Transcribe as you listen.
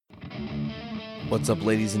What's up,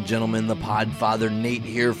 ladies and gentlemen? The Podfather Nate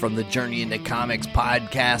here from the Journey into Comics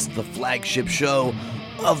podcast, the flagship show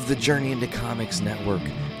of the Journey into Comics Network.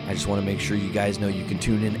 I just want to make sure you guys know you can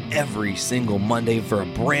tune in every single Monday for a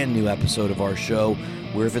brand new episode of our show,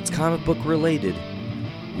 where if it's comic book related,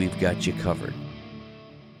 we've got you covered.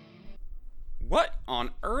 What on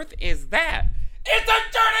earth is that? It's a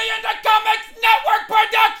Journey into Comics Network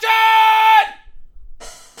production!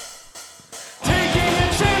 Taking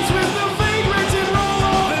a chance with the vagrants and roll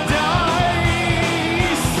all the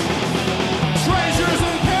dice. Treasures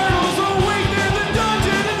and perils await near the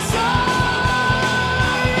dungeon inside.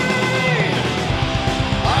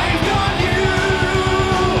 I've got you,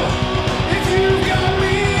 if you've got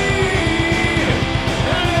me.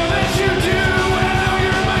 And now that you do, and now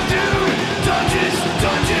you're my dude.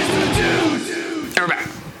 Dungeons, the dudes. And we're back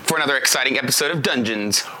for another exciting episode of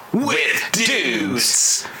Dungeons with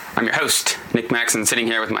Dudes. I'm your host, Nick Maxon, sitting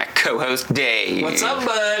here with my co-host, Dave. What's up,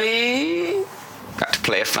 buddy? Got to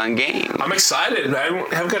play a fun game. I'm excited. I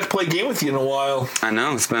haven't got to play a game with you in a while. I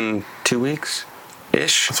know, it's been 2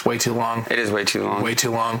 weeks-ish. It's way too long. It is way too long. Way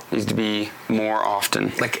too long. Needs to be more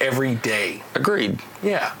often. Like every day. Agreed.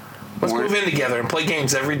 Yeah. Let's move in together and play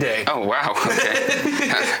games every day. Oh, wow, okay.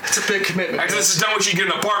 It's a big commitment. Actually, this is not what you get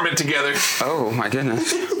an apartment together. Oh, my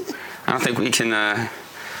goodness. I don't think we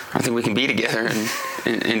can be together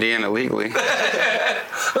in Indiana legally. No,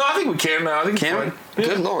 I think we can. I think Can we? it's fine.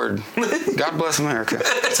 Good Lord. God bless America.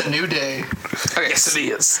 It's a new day. Okay. Yes, it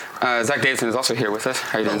is. Zach Davidson is also here with us.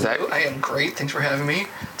 How you doing, Zach? I am great. Thanks for having me.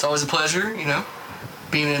 It's always a pleasure,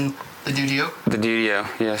 being in the studio. The Dudio,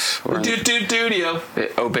 yes. We're in Dudio.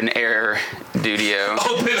 the open air Dudio.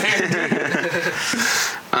 Open air.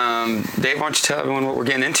 Dave, why don't you tell everyone what we're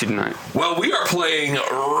getting into tonight? Well, we are playing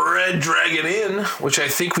Red Dragon Inn, which I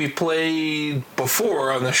think we played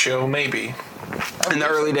before on the show, maybe. In the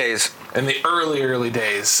early days. In the early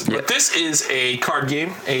days. Yep. But this is a card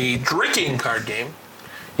game, a drinking card game.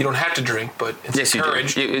 You don't have to drink, but it's Yes, you do.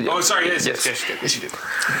 encouraged. You- Sorry, yes, yes. yes, you do. Yes, you do.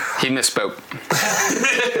 He misspoke.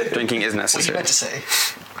 Drinking is What you necessary. meant to say?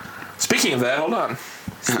 Speaking of that, hold on.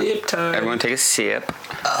 Sip time. Everyone take a sip.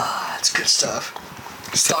 That's good stuff.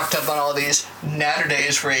 Stocked up on all these natter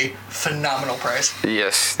days for a phenomenal price.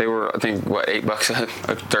 Yes, they were, I think, what, $8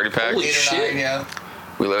 a 30 pack? Holy 8 or shit. 9, yeah.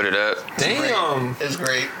 We loaded up. Damn. It was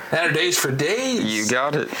great. Natter days for days. You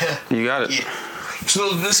got it. You got it. Yeah. So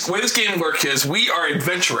the way this game works is we are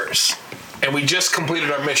adventurers, and we just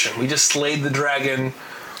completed our mission. We just slayed the dragon,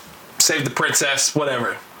 saved the princess,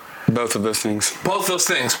 whatever. Both of those things. Both those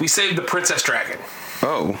things. We saved the princess dragon.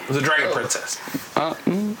 Oh. It was a dragon princess.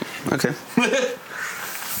 Okay.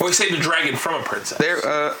 Or we saved a dragon from a princess.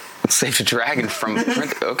 There, saved a dragon from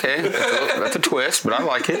okay. That's a twist, but I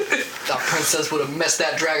like it. That princess would have messed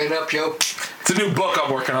that dragon up, yo. It's a new book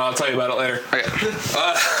I'm working on. I'll tell you about it later. Okay.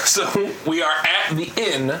 So we are at the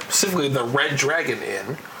inn, specifically the Red Dragon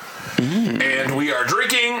Inn, and we are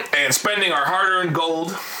drinking and spending our hard-earned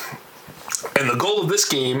gold. And the goal of this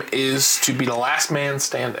game is to be the last man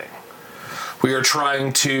standing. We are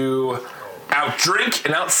trying to outdrink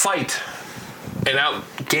and outfight and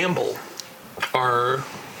outgamble our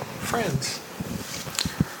friends.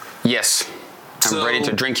 Yes. I'm ready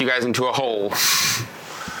to drink you guys into a hole. So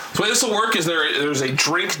the way this will work is there's a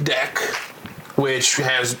drink deck, which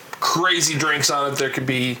has crazy drinks on it. There could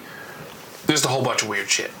be just a whole bunch of weird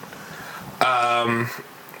shit.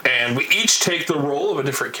 And we each take the role of a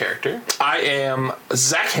different character. I am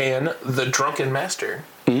Zakhan, the Drunken Master.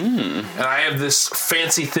 And I have this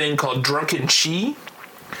fancy thing called Drunken Chi,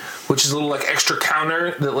 which is a little like extra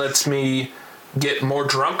counter that lets me get more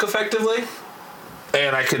drunk effectively.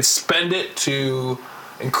 And I could spend it to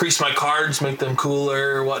increase my cards, make them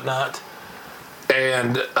cooler or whatnot.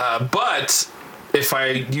 And but if I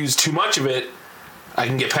use too much of it, I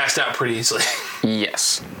can get passed out pretty easily.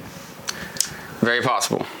 Yes. Very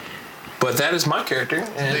possible. But that is my character.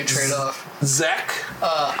 And Big trade-off. Zach.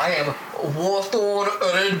 I am Warthorn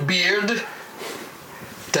Redbeard.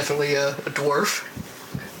 Definitely a dwarf.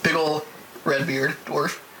 Big ol' Redbeard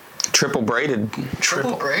dwarf. Triple braided.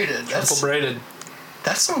 Triple braided. Triple braided.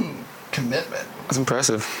 That's some commitment. That's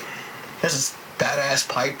impressive. Has this badass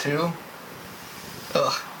pipe too.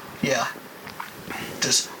 Ugh, yeah.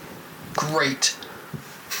 Just great.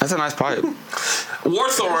 That's a nice pipe.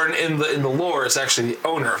 Warthorn in the lore is actually the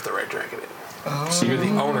owner of the Red Dragon Inn. So you're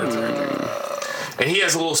the owner of the Red Dragon Inn. And he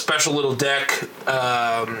has a little special little deck.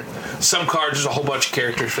 Some cards, there's a whole bunch of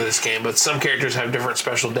characters for this game, but some characters have different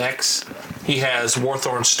special decks. He has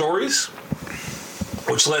Warthorn Stories,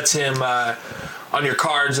 which lets him, on your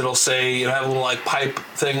cards, it'll say, have a little like pipe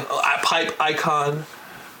thing, pipe icon,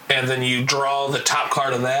 and then you draw the top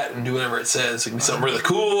card of that and do whatever it says. It can be something really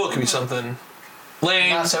cool. It can be something lame.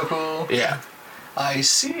 Not so cool. Yeah. I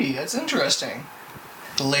see. That's interesting.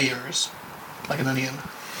 Layers. Like an onion.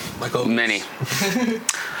 Like a Many.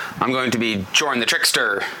 I'm going to be Jorn the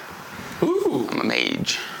Trickster. Ooh. I'm a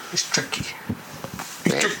mage. It's tricky.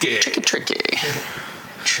 Tricky. Tricky.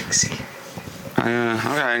 Tricksy. I don't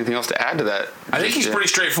got anything else to add to that. I think he's pretty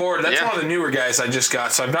straightforward. That's Yeah. one of the newer guys I just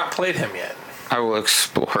got, so I've not played him yet. I will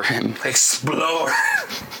explore him. Explore.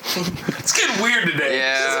 It's getting weird today.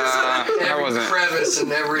 Yeah, I Every wasn't. crevice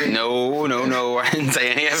and every... No, I didn't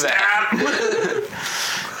say any of that.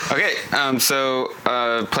 Okay, so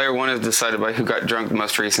player one is decided by who got drunk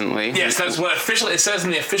most recently. Yes, that's what officially it says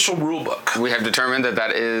in the official rule book. We have determined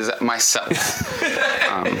that is myself.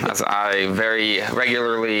 As I very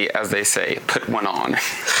regularly, as they say, put one on.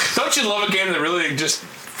 Don't you love a game that really just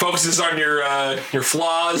focuses on your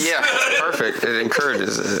flaws? Yeah, perfect. It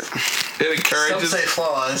encourages it. It Some encourages. say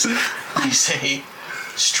flaws. I say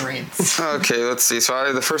strengths. Okay, let's see.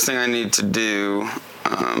 So the first thing I need to do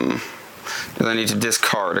is I need to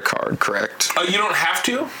discard a card, correct? You don't have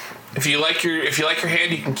to. If you like your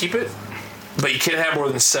hand, you can keep it, but you can't have more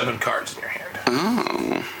than 7 cards in your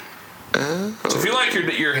hand. So if you like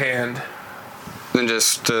your hand, Then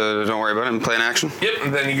just don't worry about it and play an action. yep,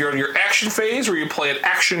 and then you're in your action phase where you play an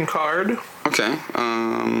action card. Okay.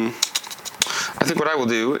 I think what I will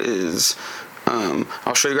do is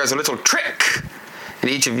I'll show you guys a little trick, and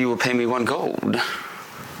each of you will pay me 1 gold.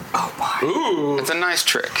 Oh my. Ooh. It's a nice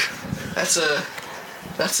trick. That's a...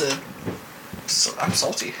 I'm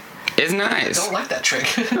salty. It's I nice. don't like that trick.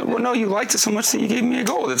 Well, no, you liked it so much that you gave me a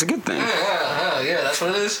gold. It's a good thing. Yeah, that's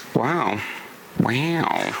what it is. Wow. Well, I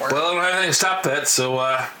don't have anything to stop that, so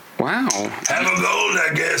Wow. have a gold,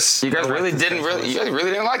 I guess. You guys really didn't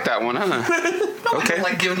like that one, huh? Okay. I'm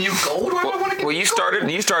like giving you gold? Why do I want to give Well, you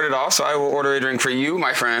started off, so I will order a drink for you,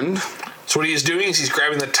 my friend. So what he's doing is he's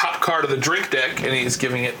grabbing the top card of the drink deck and he's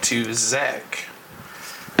giving it to Zach.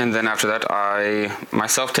 And then after that, I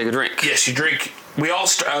myself take a drink. Yes, you drink. We all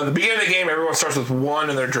at the beginning of the game. Everyone starts with 1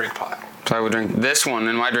 in their drink pile. So I would drink this one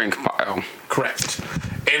in my drink pile. Correct.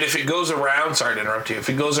 And if it goes around, sorry to interrupt you. If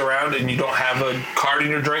it goes around and you don't have a card in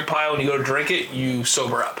your drink pile and you go to drink it, you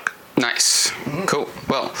sober up. Nice. Cool.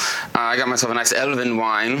 Well, I got myself a nice elven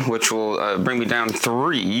wine, which will bring me down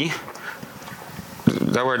 3. Is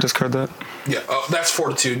that where I discard that? Yeah. Oh, that's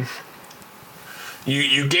fortitude.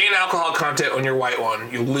 You gain alcohol content on your white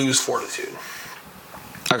one. You lose fortitude.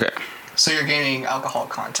 Okay. So you're gaining alcohol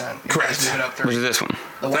content. You Correct. guys move it up Which is 30. this one?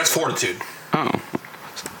 The That's white- fortitude. Oh.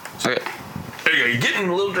 Okay. There you go. You're getting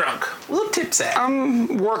a little drunk. A little tipsy.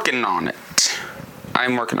 I'm working on it.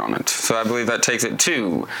 I'm working on it. So I believe that takes it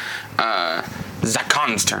to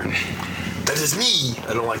Zakon's turn. That is me.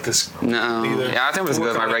 I don't like this. No. Either. Yeah, I think I'm just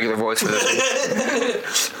going to go with my regular voice for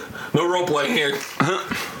this one. No role playing here.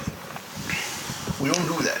 We don't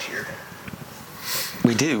do that here.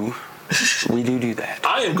 We do. We do that.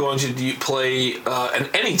 I am going to play an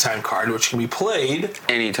anytime card, which can be played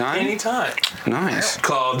Anytime? anytime. Nice.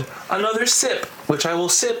 Called Another Sip, which I will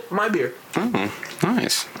sip my beer. Oh,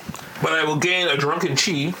 nice. But I will gain a drunken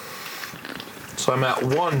chi. So I'm at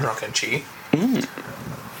 1 drunken chi. And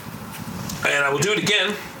I will do it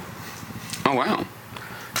again Oh, wow.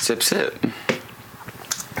 Sip, sip.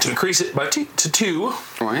 to increase it by to 2.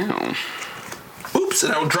 Wow. Oops,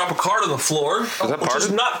 and I will drop a card on the floor, that which part is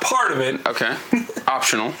of- not part of it. Okay.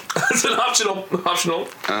 Optional. It's an optional.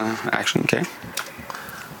 Action, okay.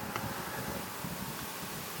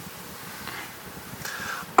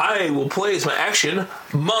 I will play as my action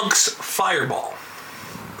Monk's Fireball.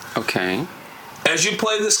 Okay. As you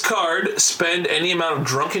play this card, spend any amount of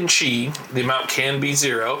drunken chi. The amount can be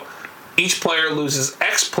 0. Each player loses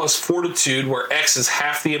X plus fortitude, where X is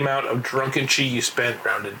half the amount of drunken chi you spent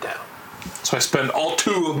rounded down. So I spend all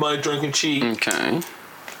 2 of my drunken chi. Okay.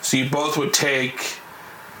 So you both would take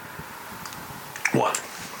 1.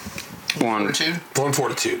 1. Fortitude. 1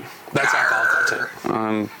 fortitude. That's alcohol content.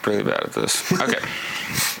 I'm really bad at this. Okay.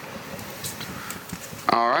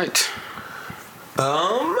 All right.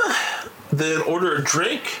 Then order a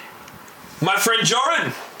drink. My friend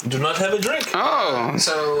Joran, do not have a drink. Oh,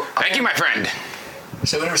 So thank you, my friend.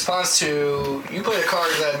 So in response to you played a card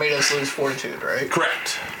that made us lose fortitude, right?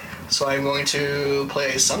 Correct. So I'm going to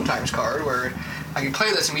play a sometimes card where I can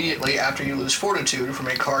play this immediately after you lose fortitude from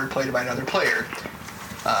a card played by another player.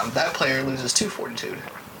 That player loses 2 fortitude.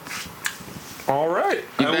 All right.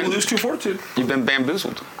 I will been- lose 2 fortitude. You've been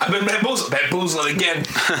bamboozled. I've been bamboozled. Bamboozled again.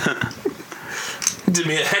 Did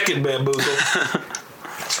me a heckin' bamboozle.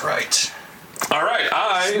 That's right. All right.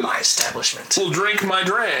 I My establishment. will drink my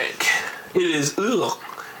drink. It is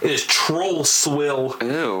It is Troll Swill.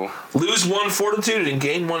 Ew. Lose 1 fortitude and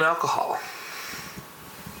gain 1 alcohol.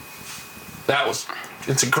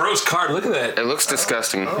 It's a gross card. Look at that. It looks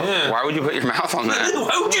disgusting. Yeah. Why would you put your mouth on that?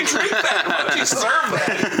 Why would you drink that? Why would you serve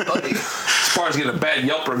that? Buddy, As far as getting a bad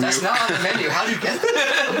Yelp review. that's not on the menu. How'd you get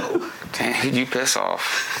that? Dang, who'd you piss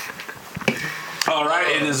off? All right,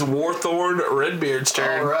 it is Warthorn Redbeard's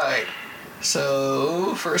turn. All right.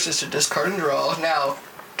 So first is to discard and draw. Now,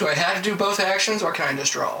 do I have to do both actions, or can I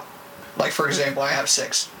just draw? Like for example, I have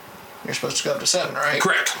 6. You're supposed to go up to 7, right?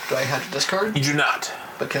 Correct. Do I have to discard? You do not.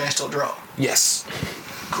 But can I still draw? Yes.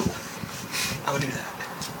 Cool. I would do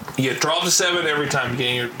that. You get draw up to 7 every time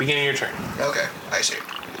beginning of your turn. Okay, I see.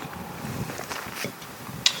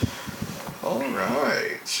 All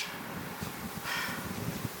right.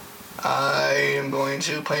 I am going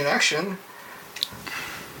to play an action.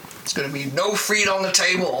 It's going to be no feet on the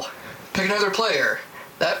table. Pick another player.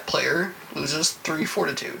 That player loses 3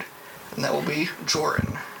 fortitude. And that will be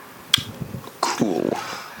Joran. Cool.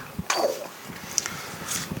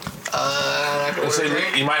 I have to order a So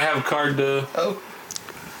drink. you might have a card to... Oh,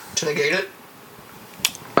 to negate it?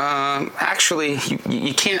 Actually,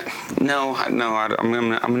 you can't. No. I'm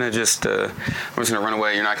gonna just gonna run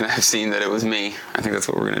away. You're not gonna have seen that it was me. I think that's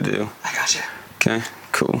what we're gonna do. I got you. Okay.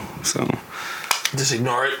 Cool. So Just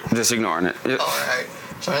ignore it. just ignoring it. Yep. All right.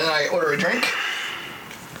 So then I order a drink.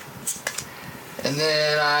 And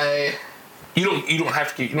then You don't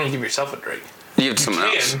have to. You don't give yourself a drink. You give it to You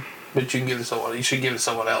someone else. can, but you can give it to someone. You should give it to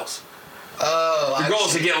someone else. Oh, The goal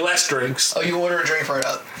is to get less drinks. Oh, you order a drink for it.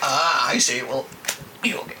 I see. Well,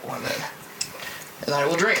 you'll get one then. And I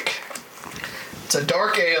will drink. It's a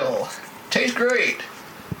dark ale. Tastes great.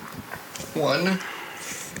 1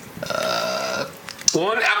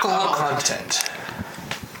 1 alcohol content.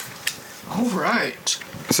 All right.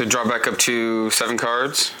 So draw back up to 7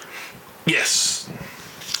 cards, Yes.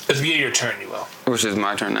 At the beginning of your turn, you will. which is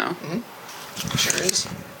my turn now. Sure is.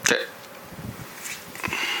 Okay.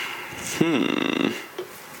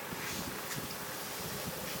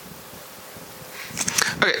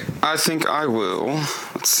 Okay, I think I will.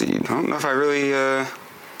 Let's see. I don't know if I really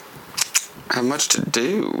have much to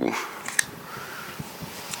do.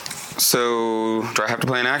 So, do I have to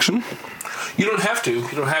play an action? You don't have to.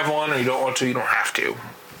 You don't have one, or you don't want to. You don't have to.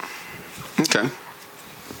 Okay.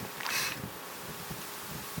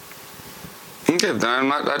 Okay,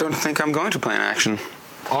 then I don't think I'm going to play an action.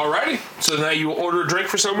 Alrighty. So now you order a drink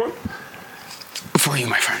for someone? For you,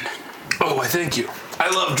 my friend. Oh, I thank you. I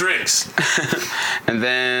love drinks. And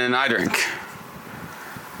then I drink.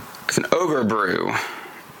 It's an ogre brew.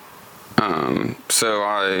 So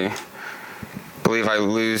I believe I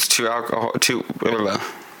lose 2 alcohol.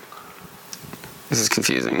 This is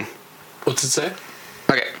confusing. What's it say?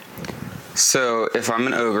 Okay. So if I'm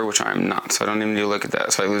an ogre, which I'm not, so I don't even need to look at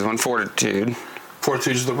that. So I lose 1 fortitude.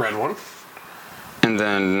 Fortitude is the red one. And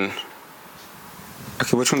then,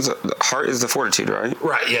 okay, which one's the heart? Is the fortitude, right?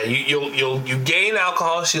 Right. Yeah. You gain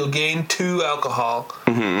alcohol, so you'll gain 2 alcohol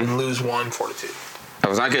and lose 1 fortitude. That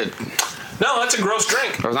was not good. No, that's a gross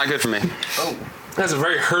drink. That was not good for me. Oh. That's a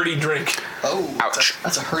very hurty drink. Oh. Ouch.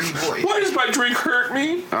 That's a hurty boy. Why does my drink hurt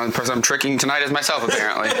me? The person I'm tricking tonight is myself,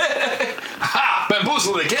 apparently. Ha!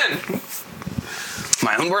 Bamboozled again.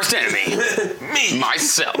 My own worst enemy. Me.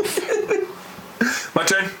 Myself. My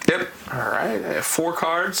turn. Yep. All right. I have 4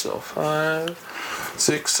 cards, so 5,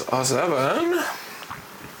 6, 7.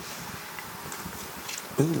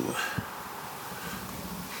 Ooh.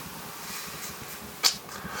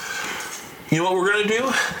 You know what we're gonna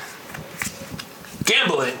do?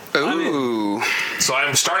 Gambling. Ooh. So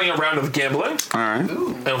I'm starting a round of gambling. All right.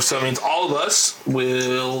 And so that means all of us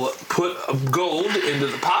will put gold into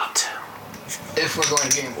the pot. If we're going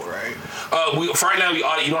to gamble, right? For right now,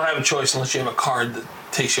 you don't have a choice unless you have a card that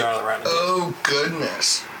takes you out of the round. Oh,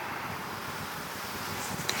 goodness.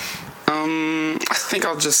 I think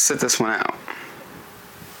I'll just sit this one out.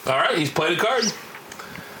 All right, he's played a card.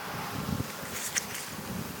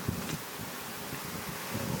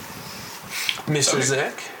 Mr. Okay.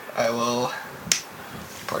 Zach. I will.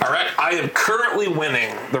 All right, I am currently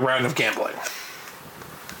winning the round of gambling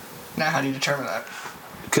Now, how do you determine that?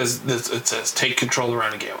 because it says take control of the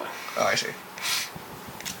round of gambling. Oh, I see.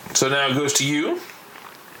 So now it goes to you.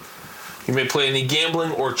 You may play any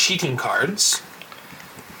gambling or cheating cards.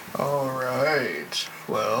 All right.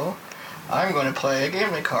 Well, I'm going to play a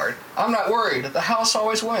gambling card. I'm not worried. The house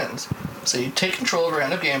always wins. So you take control of a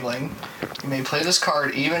round of gambling. You may play this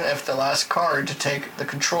card even if the last card to take the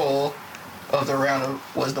control of the round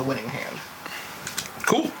was the winning hand.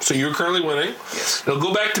 Cool. So you're currently winning. Yes. It'll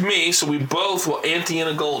go back to me, so we both will ante in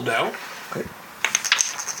a gold now. Okay.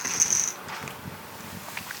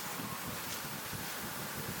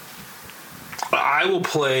 I will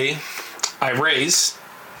play. I raise.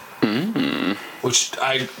 Which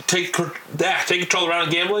I take control around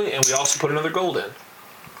gambling, and we also put another gold in.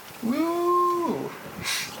 Woo!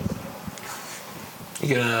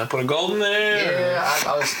 You gonna put a gold in there? Yeah.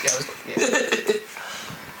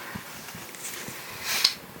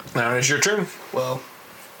 Now it's your turn. Well,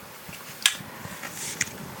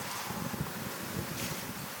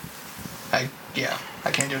 I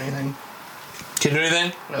can't do anything. Can't do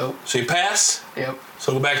anything? Nope. So you pass. Yep.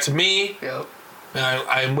 So go back to me. Yep. And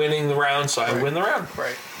I'm winning the round, so I win the round.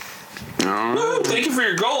 Right. Woo, thank you for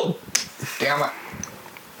your gold. Damn it.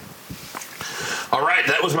 All right,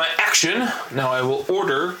 that was my action. Now I will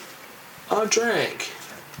order a drink.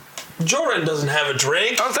 Jordan doesn't have a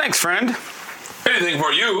drink. Oh, thanks, friend. Anything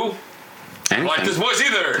for you. I don't like this voice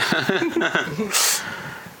either.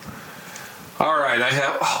 All right, I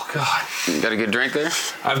have. Oh God. You got a good drink there?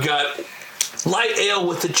 I've got light ale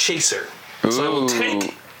with the chaser. So I will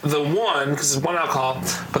take the one because it's one alcohol,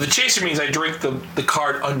 but the chaser means I drink the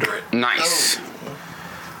card under it. Nice.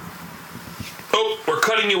 Oh, we're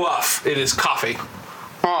cutting you off. It is coffee,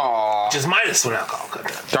 Aww. which is minus one alcohol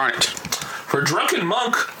content. Darn it. For a drunken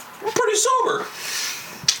monk, I'm pretty sober.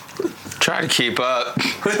 Try to keep up.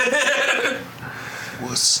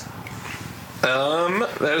 Wuss.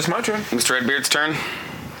 That is my turn. Mr. Redbeard's turn.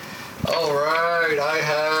 All right, I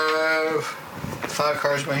have 5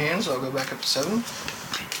 cards in my hand, so I'll go back up to 7.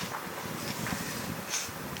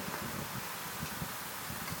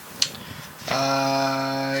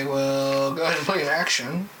 I will go ahead and play an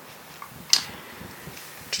action.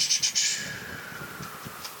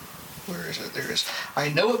 Where is it? There it is. I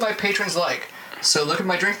know what my patrons like, so look at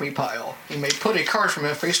my drink me pile. You may put a card from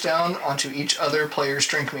it face down onto each other player's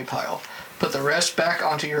drink me pile. Put the rest back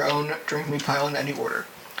onto your own drink me pile in any order.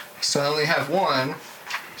 So I only have one,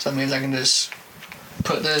 so that means I can just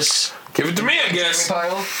put this. Give it to me, I guess. Drink me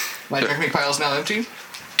pile. My drink me pile is now empty.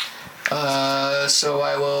 So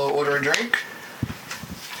I will order a drink.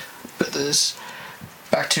 Put this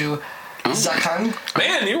back to Zakan.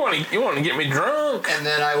 Man, you want to get me drunk? And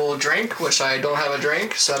then I will drink, which I don't have a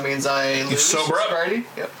drink, so that means I lose sober up? sobriety.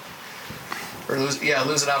 Yep. Or lose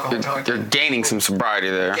an alcohol content. You're gaining some sobriety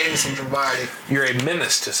there. Gaining some sobriety. You're a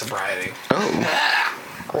menace to sobriety. Oh.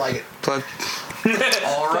 I like it. Plug.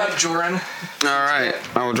 All right, Jordan. All right.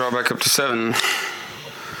 I will draw back up to 7.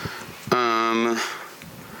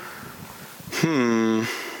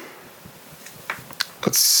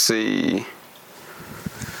 Let's see.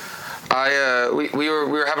 We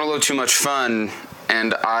were having a little too much fun,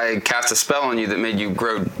 and I cast a spell on you that made you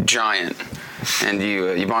grow giant, and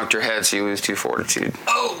you bonked your head, so you lose 2 fortitude.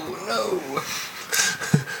 Oh no.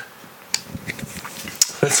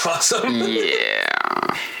 That's awesome. Yeah.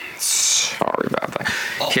 Sorry about that.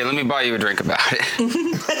 Here, let me buy you a drink about it.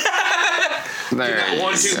 There That you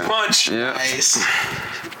 1-2 go. punch. Yeah. Nice.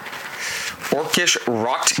 Orcish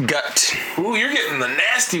rot gut. Ooh, you're getting the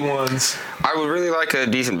nasty ones. I would really like a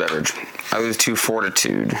decent beverage. I lose 2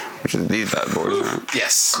 fortitude, which is these bad boys. Right?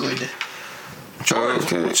 Yes. Good. Jordan,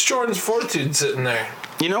 Okay. what's Jordan's fortitude sitting there?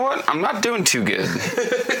 You know what? I'm not doing too good,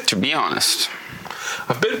 to be honest.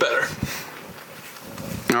 I've been better.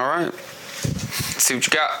 All right. Let's see what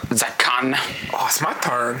you got, Zakan. Oh, it's my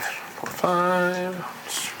turn. 4, 5,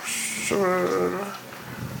 7.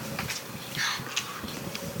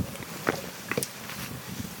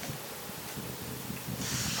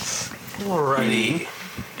 Alrighty.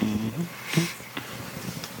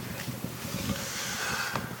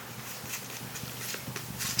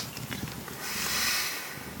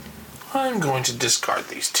 I'm going to discard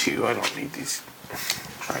these 2. I don't need these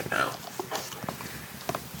right now.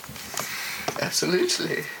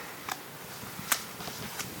 Absolutely.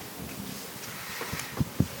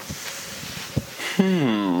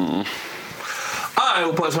 I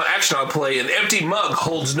will play as my action. I'll play an empty mug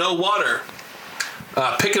holds no water.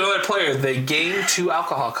 Pick another player. They gain 2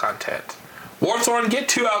 alcohol content. Warthorn, get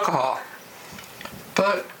 2 alcohol.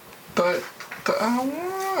 But I don't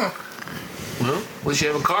wanna. Well, at least you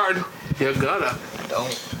have a card. You gotta. I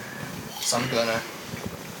don't. So I'm gonna.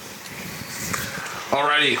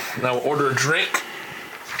 Alrighty, now we'll order a drink.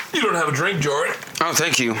 You don't have a drink, Jordan. Oh,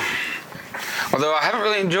 thank you. Although I haven't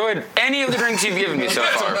really enjoyed any of the drinks you've given me so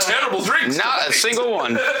That's far. a terrible drink. Not a single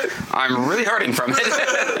one. I'm really hurting from it.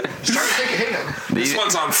 Start thinking him. This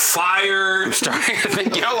one's on fire. Starting to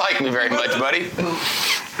think you don't like me very much, buddy.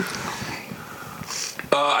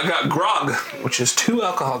 I got grog, which is 2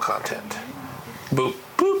 alcohol content. Boop,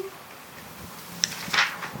 boop.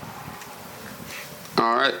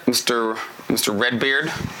 All right, Mr. Redbeard.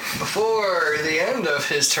 Before the end of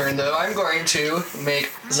his turn, though, I'm going to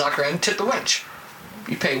make Zakran tip the winch.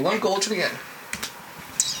 You pay 1 gold to begin.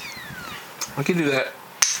 We can do that.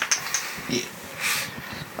 Yeah.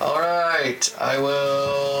 Alright, I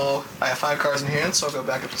have 5 cards in hand, so I'll go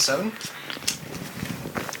back up to 7.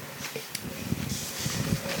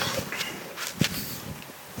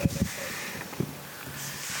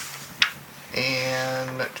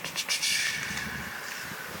 And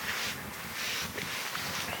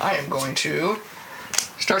I am going to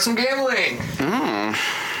start some gambling.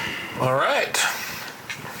 All right.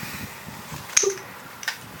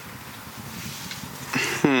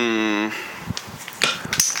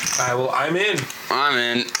 I'm in. I'm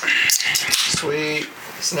in. Sweet.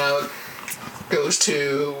 So now it goes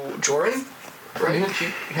to Jordan, right? He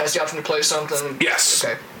has the option to play something. Yes.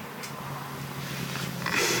 Okay.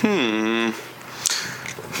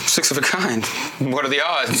 6 of a kind. What are the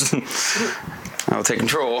odds? I'll take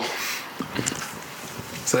control.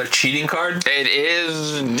 Is that a cheating card? It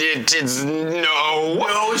is. It's no.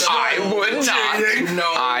 No, it's I not. would not.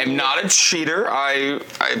 No. I'm not a cheater. I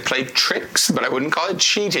play tricks, but I wouldn't call it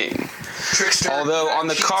cheating. Trickster. Although on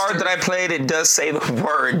the card that I played, it does say the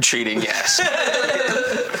word cheating. Yes,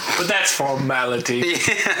 But that's formality.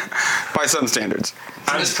 by some standards.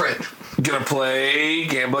 I'm misprint. Gonna play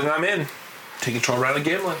gambling. I'm in. Take control round of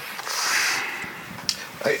gambling.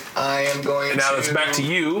 Right, I am going And now to... it's back to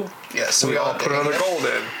you. Yes, so We all put another gold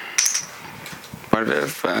in. What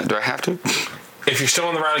if, do I have to? If you're still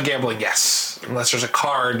in the round of gambling, yes. Unless there's a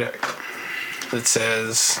card that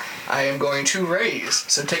says... I am going to raise.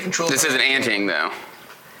 So take control. This isn't anting, though.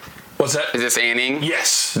 What's that? Is this anting?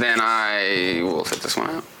 Yes. Then I will take this one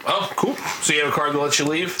out. Oh, cool. So you have a card that lets you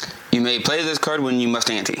leave? You may play this card when you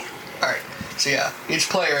must ante. Alright, so yeah, each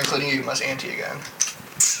player, including you, must ante again.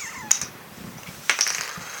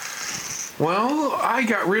 Well, I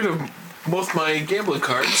got rid of both my gambling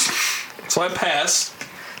cards. So I pass.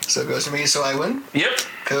 So it goes to me, so I win. Yep.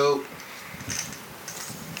 Cool.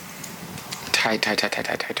 Tight.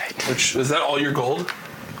 Which, is that all your gold?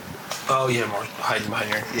 Oh, yeah, more hiding behind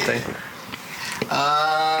your thing.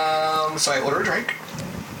 So I order a drink.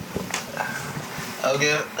 I'll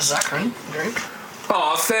give Zachary a drink.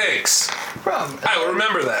 Aw, thanks. Problem. I will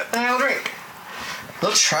remember that. And I'll drink.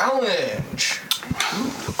 The challenge.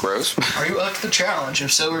 Gross. Are you up to the challenge?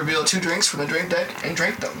 If so, reveal 2 drinks from the drink deck and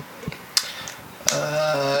drink them.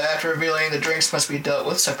 After revealing, the drinks must be dealt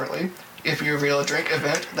with separately. If you reveal a drink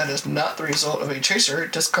event that is not the result of a chaser,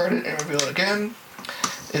 discard it and reveal it again.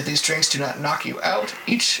 If these drinks do not knock you out,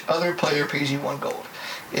 each other player pays you 1 gold.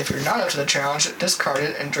 If you're not up to the challenge, discard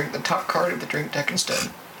it and drink the top card of the drink deck instead.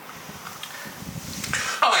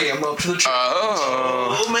 I am up to the challenge.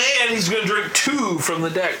 Oh. Oh, man, he's going to drink 2 from the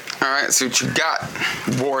deck. All right, so what you got,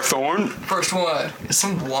 Warthorn? First one is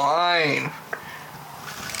some wine.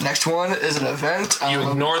 Next one is an event.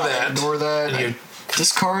 You ignore that. I ignore that. And you-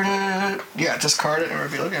 Discard it. Yeah, discard it and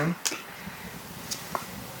reveal again.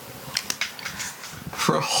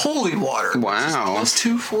 For holy water. Wow. Plus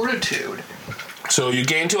 2 fortitude. So you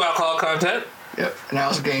gain 2 alcohol content. Yep. And I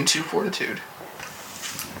also gain 2 fortitude.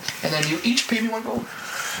 And then you each pay me 1 gold.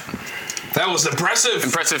 That was impressive.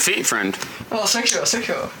 Impressive feat, friend. Oh, thank you.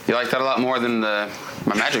 You like that a lot more than my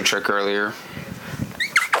magic trick earlier.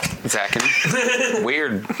 Zachin.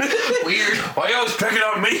 Weird. Weird. Why are you always picking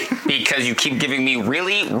on me? Because you keep giving me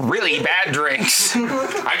really, really bad drinks.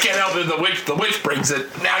 I can't help it. The witch brings it.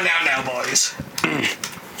 Now, boys.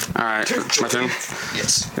 All right, my turn.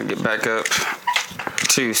 Yes. Gonna get back up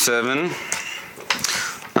to 7.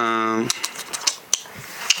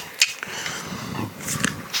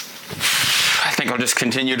 I think I'll just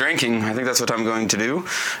continue drinking. I think that's what I'm going to do.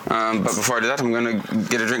 But before I do that, I'm going to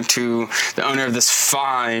get a drink to the owner of this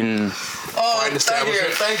fine, Oh,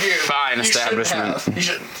 establishment. thank you. fine You shouldn't establishment. have. You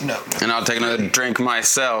shouldn't. No. And I'll take another drink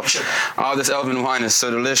myself. Oh, this elven wine is so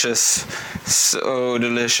delicious. So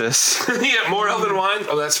delicious. Yeah, more elven wine.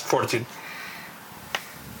 Oh, that's fortitude.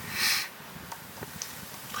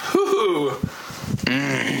 Whoo!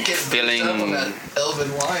 Get Feeling- up on that elven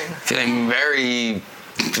wine. Feeling very,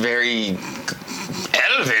 very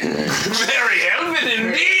elven. Very elven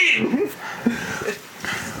indeed.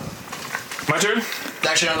 My turn.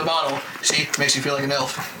 Actually, on the bottle. See, makes you feel like an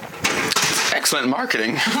elf. Excellent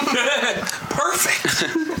marketing.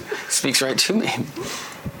 Perfect. Speaks right to me.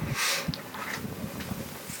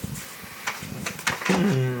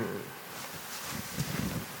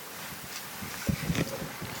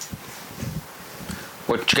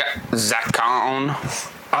 What you got, Zacon?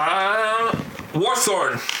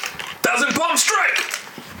 Warthorn. 1,000 Palm Strike.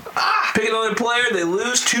 Pick another player. They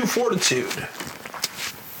lose 2 fortitude.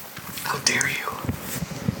 How dare you?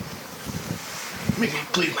 Make me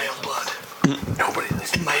bleed my own blood. Nobody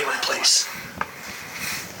loses. In my own place.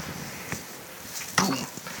 Boom.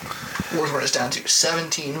 Warthorn is down to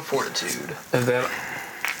 17 fortitude. And then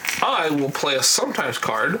I will play a sometimes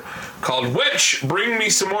card called Wench, Bring Me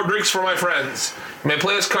Some More Drinks for My Friends. You may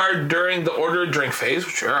play this card during the order drink phase,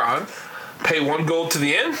 which you're on. Pay 1 gold to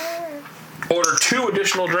the inn. Order 2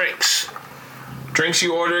 additional drinks. Drinks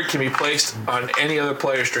you order can be placed on any other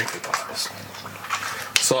player's drinking piles.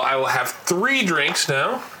 So I will have 3 drinks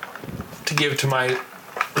now to give to my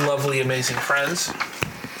lovely, amazing friends.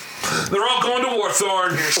 They're all going to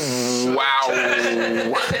Warthorn. Wow.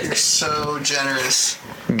 You're so generous.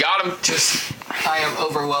 Got him. I am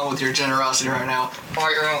overwhelmed with your generosity right now.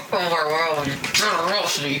 I am overwhelmed with your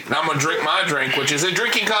generosity. Now I'm going to drink my drink, which is a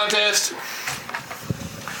drinking contest.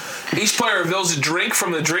 Each player reveals a drink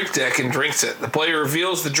from the drink deck and drinks it. The player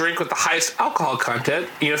reveals the drink with the highest alcohol content,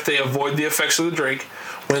 even if they avoid the effects of the drink,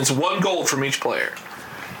 wins 1 gold from each player.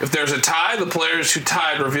 If there's a tie, the players who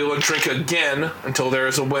tied reveal a drink again until there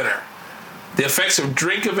is a winner. The effects of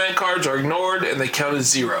drink event cards are ignored and they count as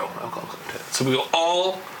 0 alcohol content. So we will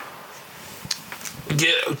all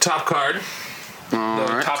get a top card.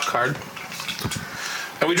 Alright. Top card.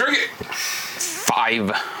 And we drink it.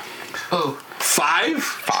 5. Oh, 5?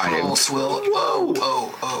 5. full swill.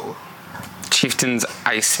 Oh. Chieftain's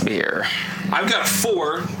Ice Beer. I've got a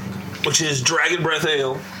 4, which is Dragon Breath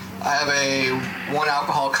Ale. I have a 1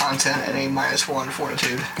 alcohol content and a -1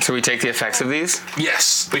 fortitude. So we take the effects of these?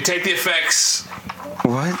 Yes, we take the effects.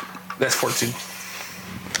 What? That's fortitude.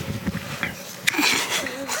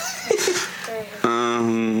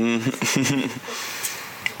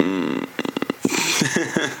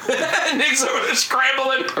 Nick's over there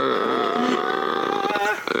scrambling.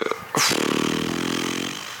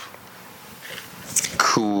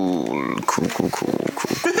 Cool.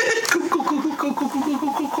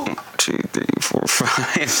 2, 3, 4,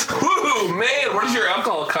 5. Ooh, man, where's your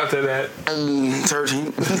alcohol content at?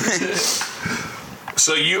 13.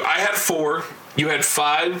 So I had 4, you had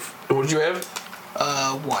 5. What did you have?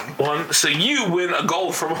 1. 1. So you win a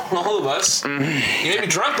gold from all of us. You may be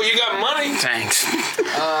drunk, but you got money. Thanks.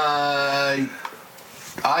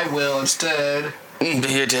 I will instead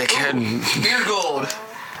Be a dickhead. beer gold.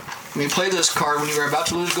 When you play this card when you are about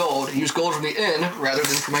to lose gold, use gold from the inn rather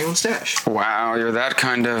than from my own stash. Wow, you're that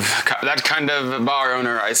kind of bar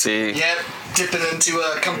owner, I see. Yep, dipping into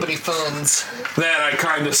company funds. That I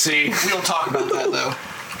kind of see. We don't talk about that though.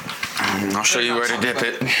 I'll show you where to dip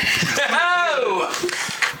it. Oh!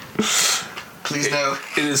 Please no.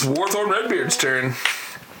 It is Warthorn Redbeard's turn.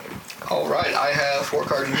 All right, I have 4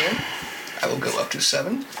 cards in here. I will go up to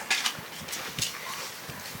 7.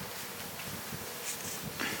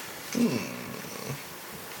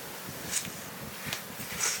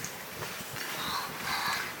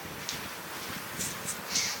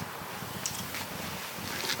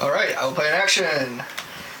 Alright, I will play an action.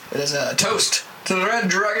 It is a toast to the Red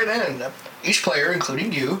Dragon Inn. Each player,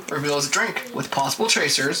 including you, reveals a drink with possible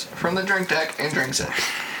chasers from the drink deck and drinks it.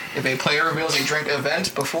 If a player reveals a drink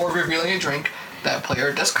event before revealing a drink, that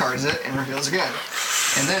player discards it and reveals again.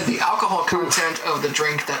 And then the alcohol content of the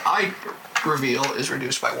drink that I reveal is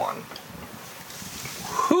reduced by 1.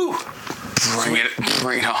 Whew.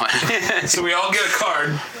 Bring it on. So we all get a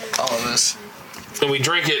card, All of this. and we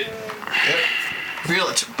drink it. Yep. Reveal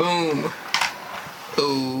it. Boom.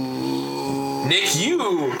 Ooh. Nick,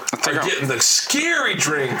 you are getting the scary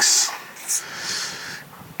drinks.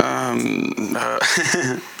 I'm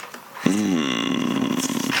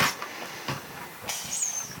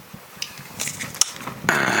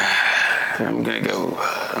gonna go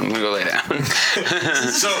lay down.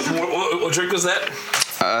 So, what drink was that?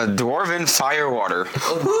 Dwarven Firewater.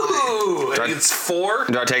 Ooh, and it's 4.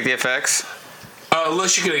 Do I take the effects?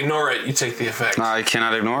 Unless you can ignore it, you take the effect. I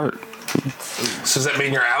cannot ignore it. So does that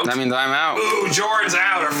mean you're out? That means I'm out. Ooh, Jordan's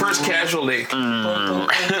out, our first casualty.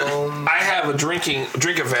 I have a drink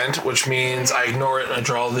event, which means I ignore it and I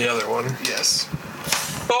draw the other one. Yes.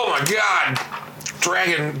 Oh my god!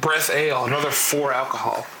 Dragon Breath Ale, another 4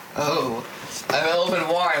 alcohol. Oh. I have Elven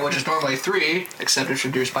Wine, which is normally 3, except it's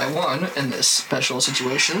reduced by 1 in this special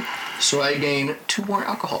situation. So I gain 2 more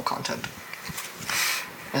alcohol content.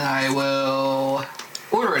 And I will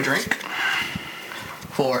order a drink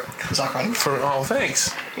for Zakran. Oh,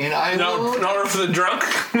 thanks. And I No, will... an order for the drunk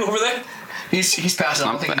over there? He's passed out.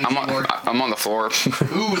 I don't think he needs more. I'm on the floor.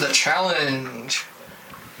 Ooh, the challenge.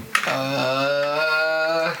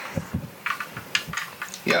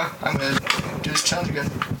 Yeah, I'm gonna do this challenge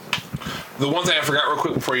again. The one thing I forgot real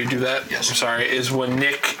quick before you do that, Yes. I'm sorry, is when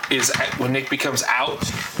Nick becomes out,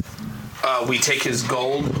 we take his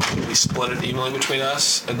gold, we split it evenly between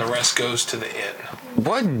us, and the rest goes to the inn.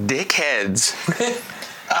 What dickheads?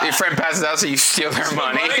 Your friend passes out, so you steal their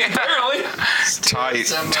money. Apparently. Tough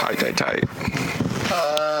Tight.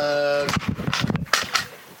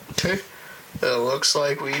 Okay. It looks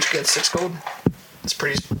like we each get 6 gold. It's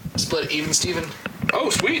pretty split even, Steven.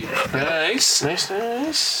 Oh, sweet. Nice.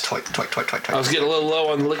 Twite. I was getting a little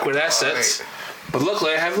low on liquid assets, but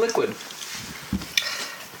luckily I have liquid.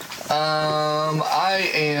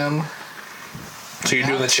 I am. So you're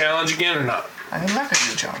doing the challenge again or not? I am not going to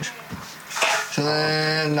do the challenge. So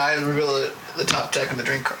then I reveal the top deck of the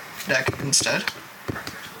drink deck instead.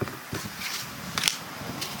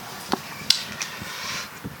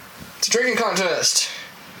 It's a drinking contest.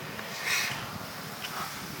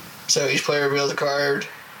 So each player reveals a card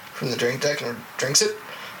from the drink deck and drinks it.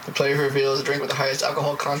 The player who reveals a drink with the highest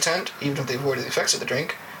alcohol content, even if they avoided the effects of the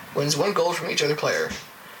drink, wins 1 gold from each other player.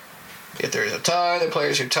 If there is a tie, the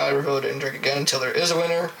players who tie reveal it and drink again until there is a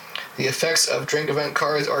winner. The effects of drink event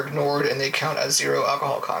cards are ignored and they count as 0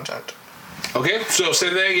 alcohol content. Okay, so say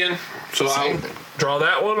that again. So Same I'll thing. draw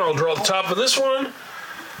that one. I'll draw the top of this one.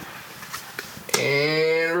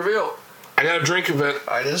 And reveal. I got a drink event.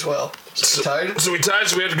 I did as well. So tied. So we tied,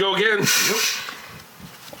 so we have to go again.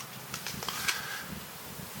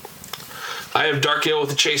 I have Dark Ale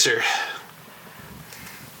with a chaser.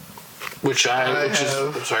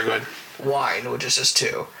 Sorry, go ahead. Wine, which is just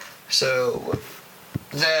 2. So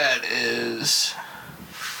that is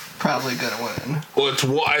probably gonna win. Well,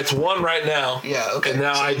 it's 1 right now. Yeah, okay. And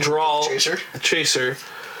now So I draw chaser. a chaser,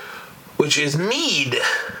 which is mead.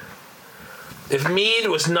 If mead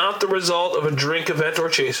was not the result of a drink event or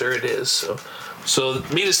chaser, it is. So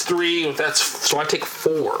mead is 3. So I take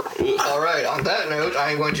 4. Ugh. All right. On that note,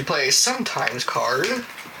 I'm going to play a sometimes card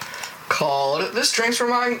called "This drink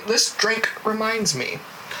reminds me."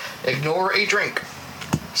 Ignore a drink.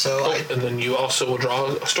 So And then you also will draw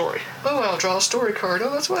a story. I'll draw a story card.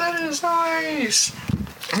 Oh, that's what that is. Nice.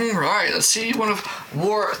 All right. Let's see one of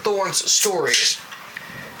Warthorn's stories.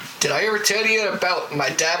 Did I ever tell you about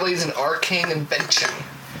my dabblings in arcane invention?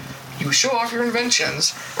 You show off your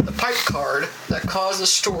inventions. The pipe card that caused the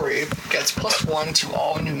story gets +1 to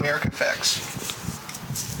all numeric effects.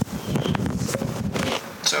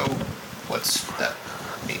 So, what's that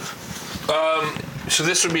mean? So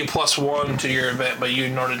this would be +1 to your event, but you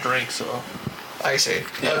ignored a drink, so... I see.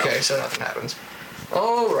 Yeah. Okay, so nothing happens.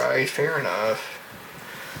 Alright, fair enough.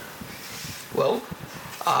 Well,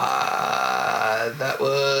 that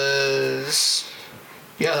was...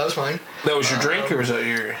 Yeah, that was mine. That was your drink, or was that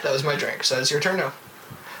your... That was my drink, so it's your turn now.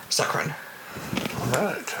 Suck run.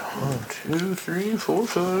 Alright. 1, 2, 3, 4,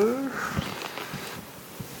 5...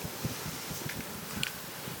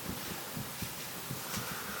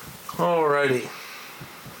 Alrighty.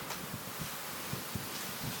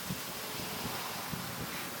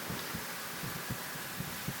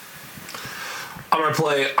 I'm gonna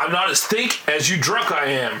play I'm Not As Think As You Drunk I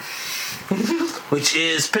Am, which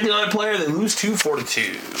is picking on a player, they lose 2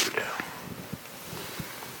 fortitude.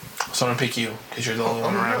 So I'm gonna pick you, because you're the only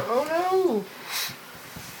one around. Oh no!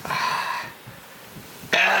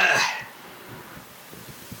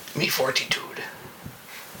 Me fortitude.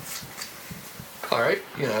 Alright,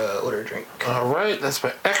 you gonna order a drink. Alright, that's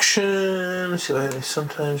my action. Let's see what I have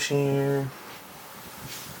sometimes here.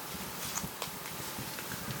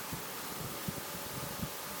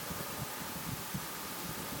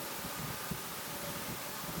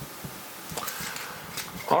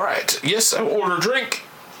 Alright, yes, I will order a drink.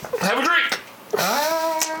 Have a drink.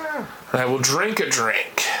 I will drink a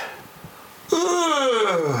drink.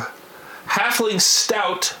 Ugh. Halfling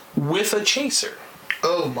stout with a chaser.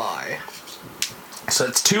 Oh my. So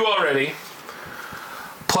that's 2 already.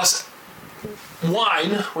 Plus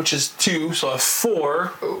wine, which is 2, so I have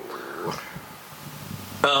 4.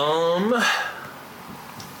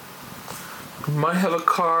 Might have a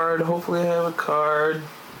card. Hopefully I have a card.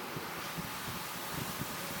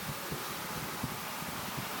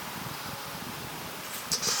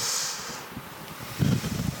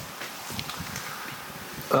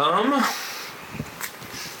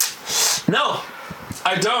 No,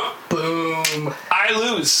 I don't. Boom. I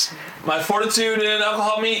lose. My fortitude and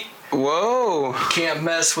alcohol meet. Whoa. Can't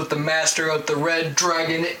mess with the master of the Red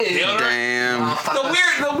Dragon Inn. owner? Damn.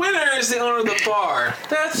 The winner is the owner of the bar.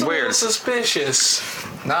 That's a little Weird. suspicious.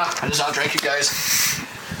 Nah, I just outdrank you guys.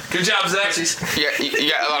 Good job, Zach. Yeah, you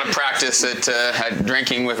got a lot of practice at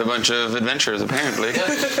drinking with a bunch of adventurers, apparently.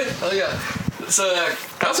 Oh yeah. So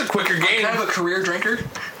That was a quicker I'm game. kind of a career drinker.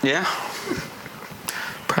 Yeah.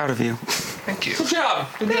 Proud of you. Thank you. Good job.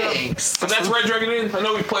 Thanks. But that's Red Dragon Inn. I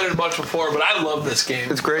know we played it a bunch before, but I love this game.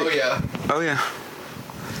 It's great. Oh yeah. Oh, yeah.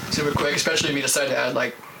 Super quick, especially if you decide to add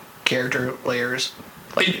like character layers,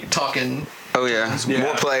 like talking. Oh, yeah. Yeah.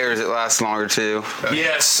 More players, it lasts longer, too.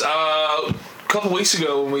 Yes. couple weeks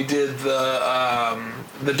ago when we did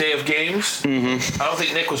the Day of Games. Mm-hmm. I don't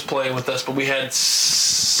think Nick was playing with us, but we had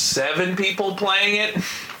 7 people playing it.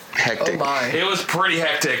 Hectic. Oh my. It was pretty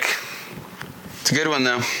hectic. It's a good one,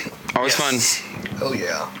 though. Always fun. Oh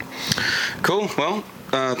yeah. Cool. Well,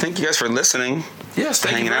 thank you guys for listening. Yes,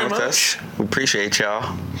 thank you hanging very out with much. us. We appreciate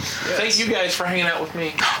y'all. Thank you guys for hanging out with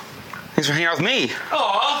me. Thanks for hanging out with me.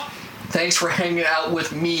 Aw, Thanks for hanging out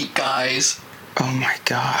with me, guys. Oh my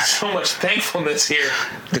God. so much thankfulness here.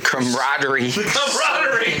 The camaraderie.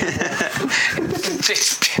 Camaraderie.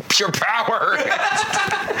 Just pure power.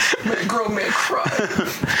 Make a grown man cry.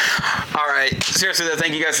 All right. Seriously, though,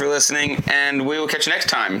 thank you guys for listening, and we will catch you next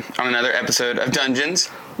time on another episode of Dungeons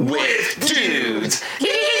with Dudes.